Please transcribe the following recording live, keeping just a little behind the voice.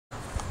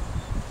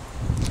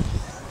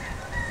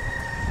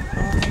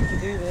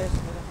do this,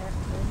 but I have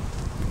to.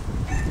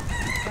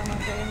 I'm not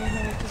getting any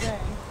honey today.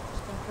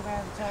 Just gonna come out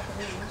of the top of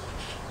these.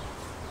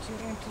 2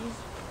 empties.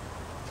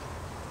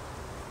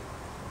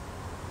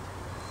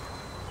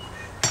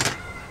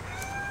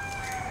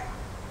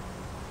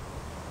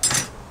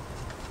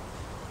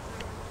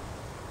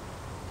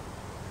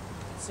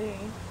 See, I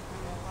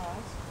got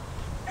lots.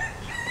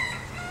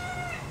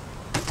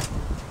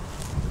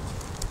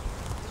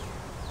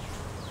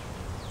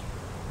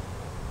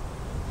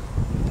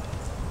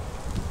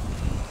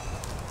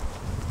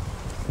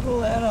 Pull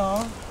that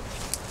off.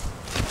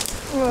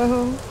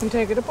 Whoa, and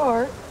take it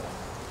apart.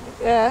 Like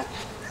that.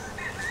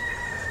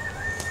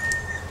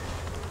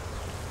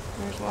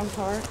 There's one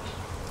part.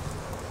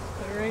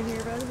 Put it right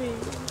here by the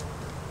bees.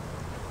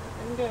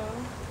 And go.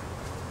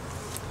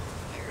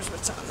 Here's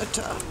what's on the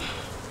top.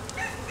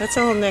 That's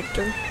all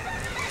nectar.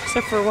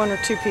 Except for 1 or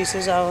 2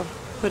 pieces I'll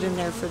put in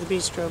there for the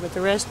bistro, but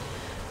the rest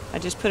I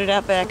just put it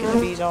out back and the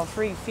bees all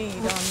free feed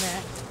on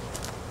that.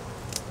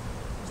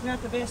 It's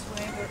not the best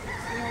way, but it's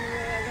the only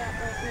way I got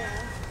right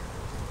now.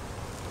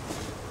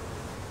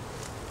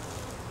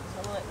 So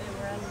I'll let them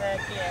run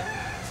back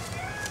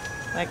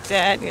in. Like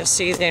that. You'll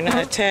see they're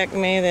not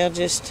attacking me. They'll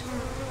just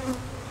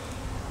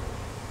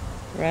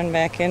run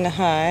back in the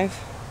hive.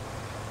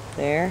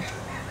 There.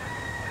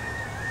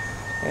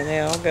 There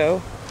they all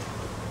go.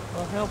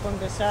 We'll help them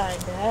decide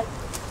that. Up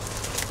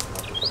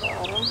at the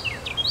bottom.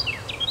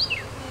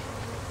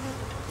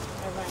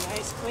 Have a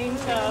nice clean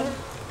tub.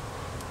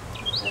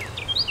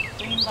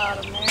 Clean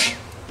bottom there.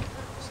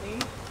 See?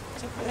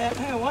 Except for that,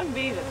 I have 1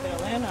 bee that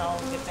fell in. I'll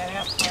get that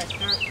out before I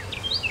start.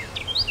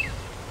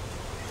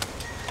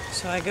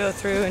 So I go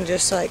through and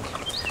just like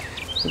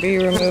bee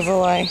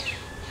removal, I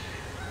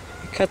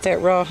cut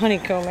that raw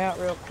honeycomb out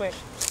real quick.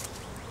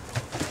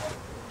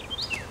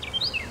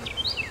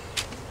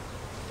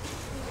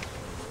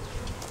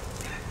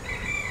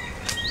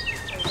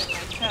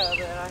 Tub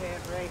that I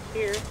have right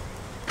here.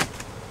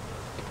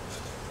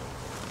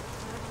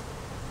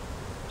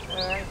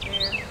 Right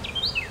there.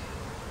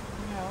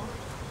 No.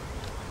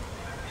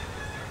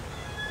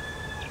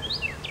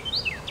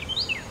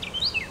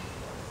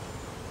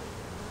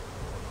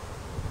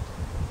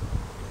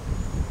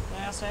 I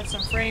also have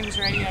some frames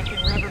ready. I can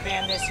rubber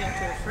band this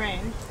into a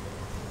frame.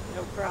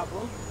 No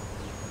problem.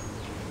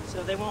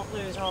 So they won't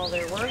lose all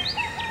their work.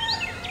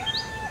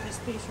 This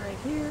piece right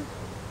here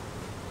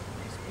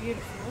is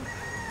beautiful.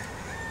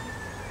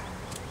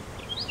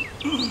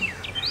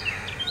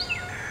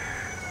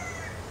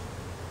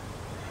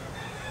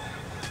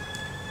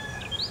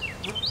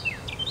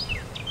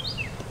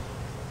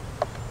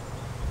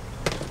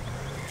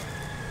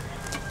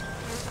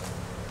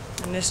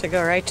 And this will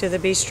go right to the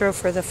bistro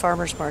for the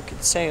farmer's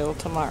market sale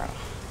tomorrow.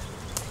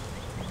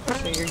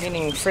 So you're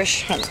getting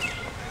fresh honey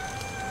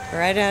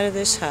right out of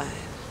this hive.